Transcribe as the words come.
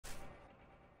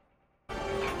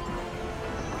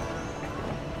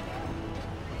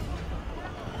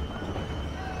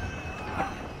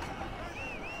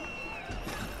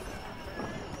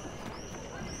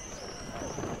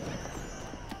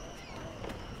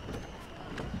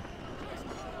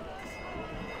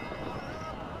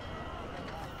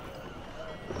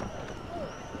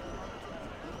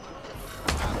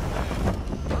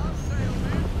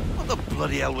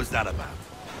bloody hell was that about?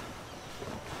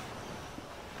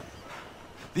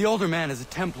 The older man is a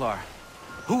Templar.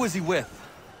 Who was he with?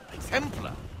 A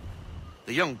Templar?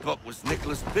 The young buck was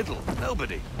Nicholas Biddle.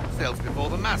 Nobody. Sails before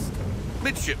the mast.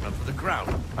 Midshipman for the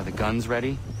Crown. Are the guns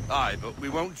ready? Aye, but we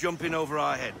won't jump in over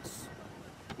our heads.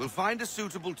 We'll find a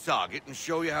suitable target and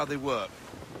show you how they work.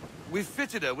 We've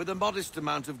fitted her with a modest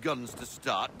amount of guns to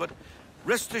start, but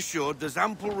rest assured there's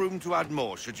ample room to add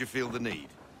more should you feel the need.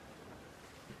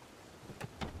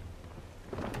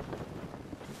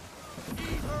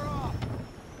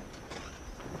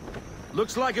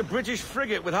 Looks like a British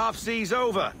frigate with half seas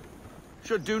over.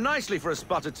 Should do nicely for a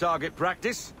spotted target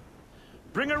practice.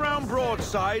 Bring around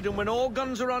broadside, and when all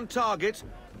guns are on target,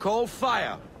 call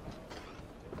fire.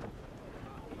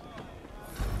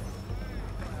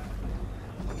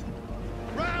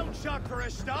 Round shot for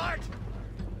a start!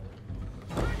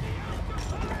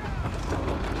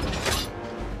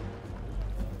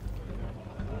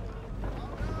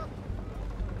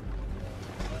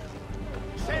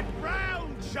 Said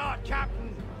round shot,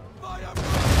 Captain! Fire!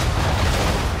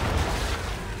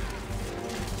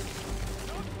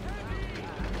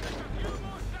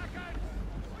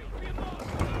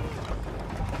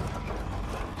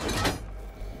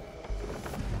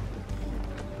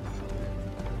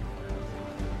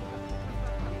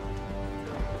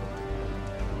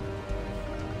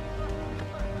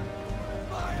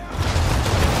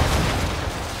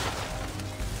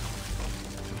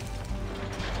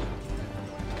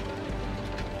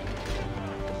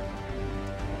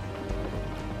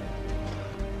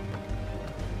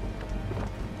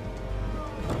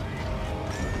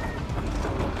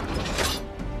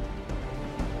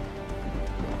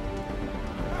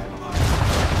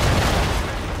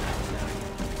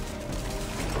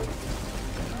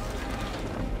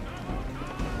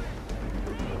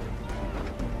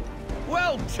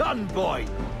 Well done, boy!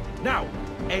 Now,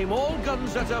 aim all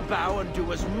guns at her bow and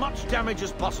do as much damage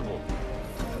as possible.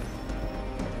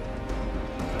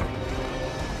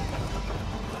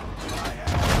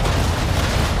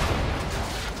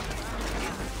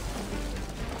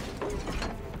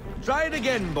 Try it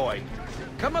again, boy.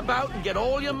 Come about and get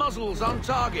all your muzzles on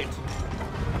target.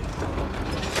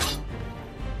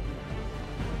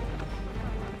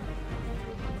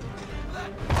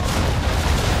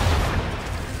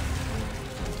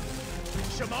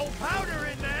 Some old powder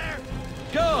in there!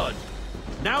 Good!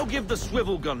 Now give the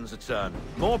swivel guns a turn.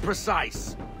 More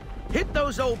precise. Hit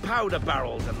those old powder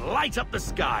barrels and light up the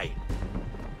sky.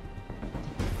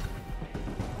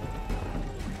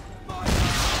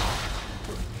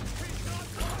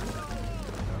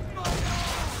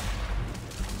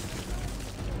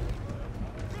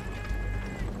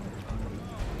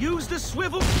 Use the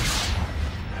swivel...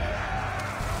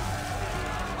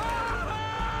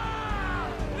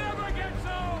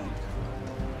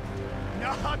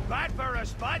 Not bad for a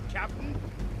spot, Captain.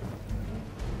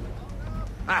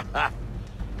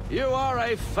 You are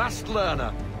a fast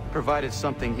learner. Provided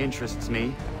something interests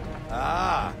me.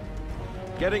 Ah,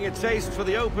 getting a taste for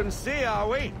the open sea, are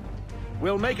we?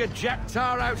 We'll make a jack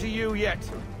tar out of you yet.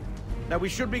 Now we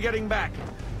should be getting back.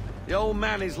 The old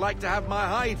man is like to have my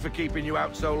hide for keeping you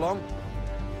out so long.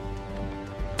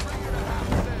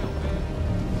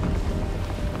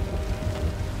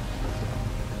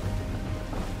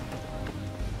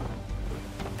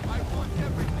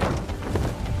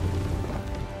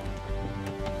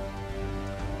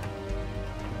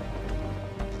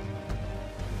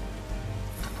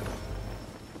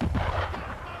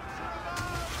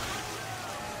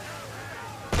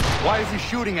 Why is he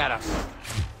shooting at us?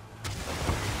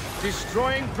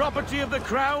 Destroying property of the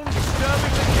Crown,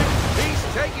 disturbing the king's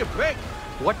peace, take your pick.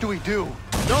 What do we do?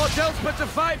 Naught else but to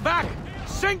fight back.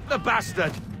 Sink the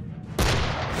bastard.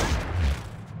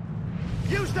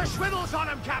 Use the swivels on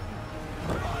him, Captain!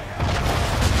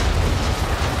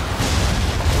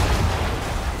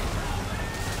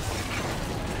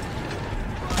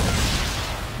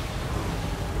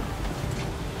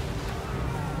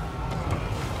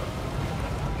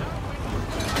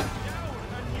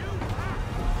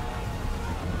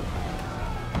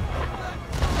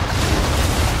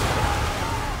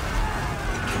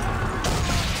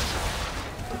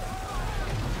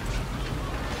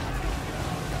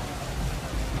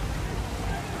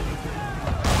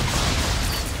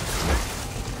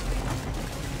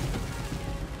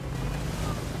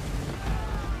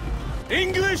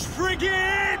 English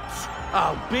frigate!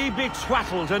 Oh, be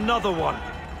betwattled, another one.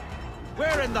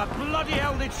 Where in the bloody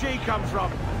hell did she come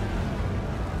from?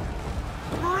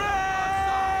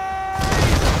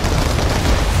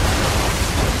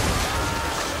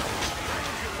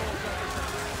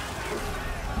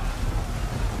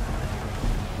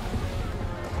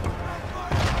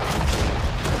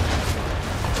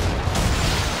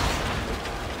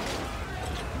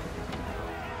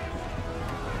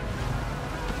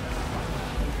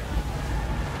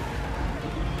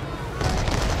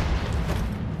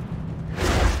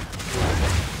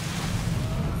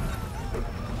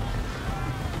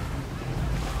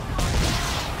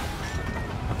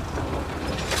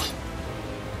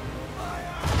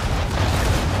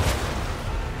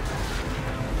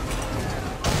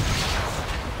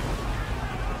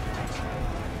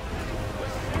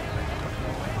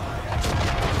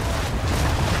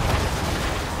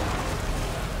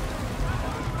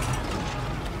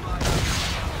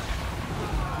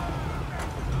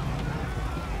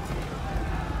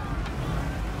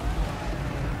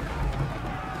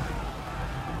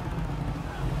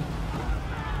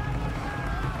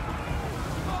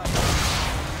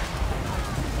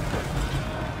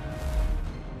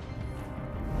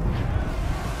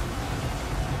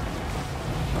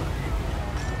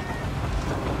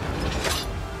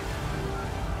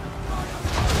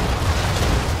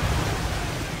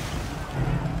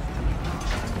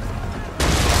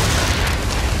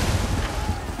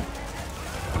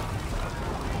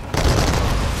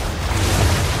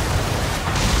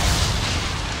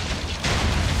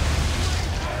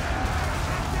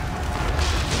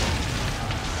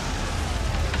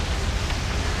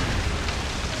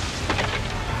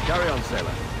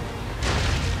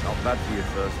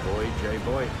 first voyage, eh,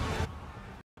 boy?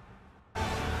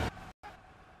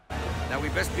 Now we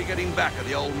best be getting back, or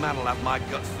the old man will have my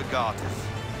guts for garters.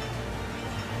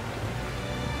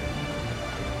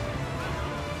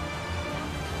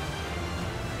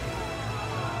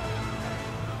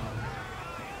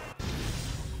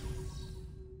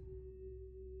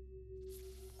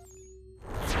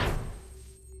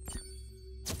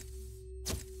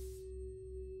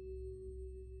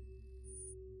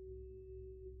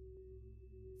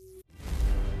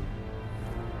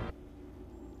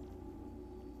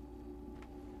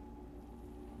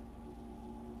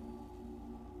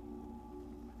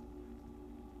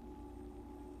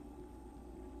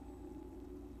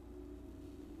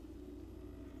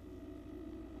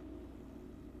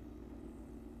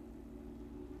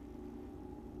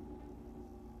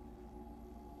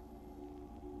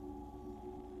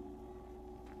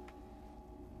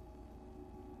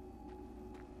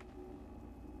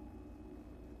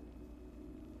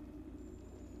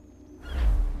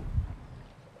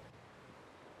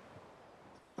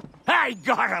 I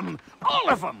got 'em! All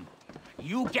of 'em!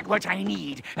 You get what I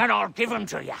need, and I'll give 'em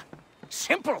to you.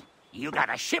 Simple. You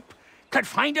got a ship, could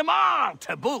find 'em all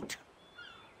to boot.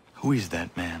 Who is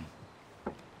that man?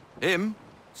 Him?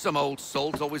 Some old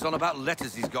salt always on about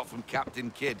letters he's got from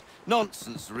Captain Kidd.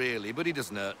 Nonsense, really, but he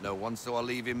doesn't hurt no one, so I'll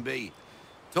leave him be.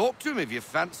 Talk to him if you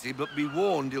fancy, but be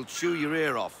warned he'll chew your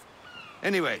ear off.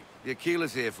 Anyway, the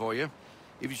Aquila's here for you.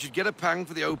 If you should get a pang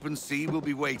for the open sea, we'll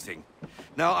be waiting.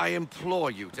 Now, I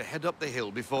implore you to head up the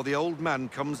hill before the old man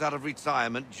comes out of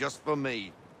retirement just for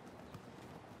me.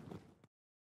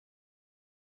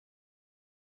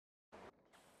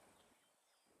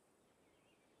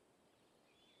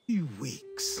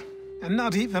 Weeks, and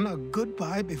not even a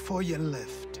goodbye before you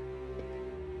left.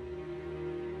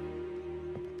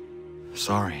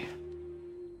 Sorry.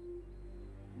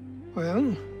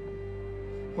 Well,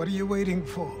 what are you waiting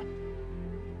for?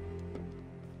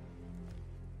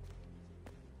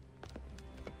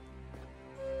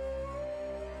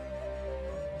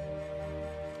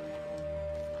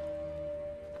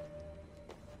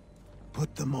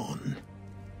 Put them on.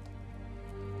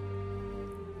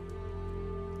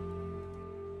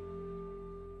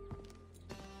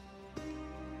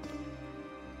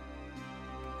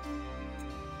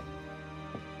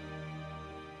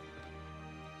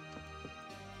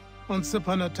 Once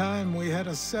upon a time, we had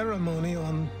a ceremony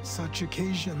on such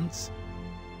occasions.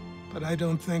 But I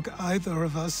don't think either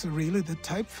of us are really the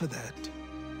type for that.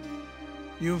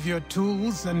 You've your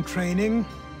tools and training,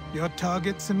 your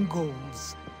targets and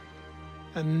goals.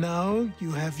 And now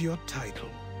you have your title.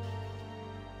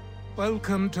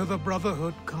 Welcome to the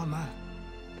Brotherhood, Connor.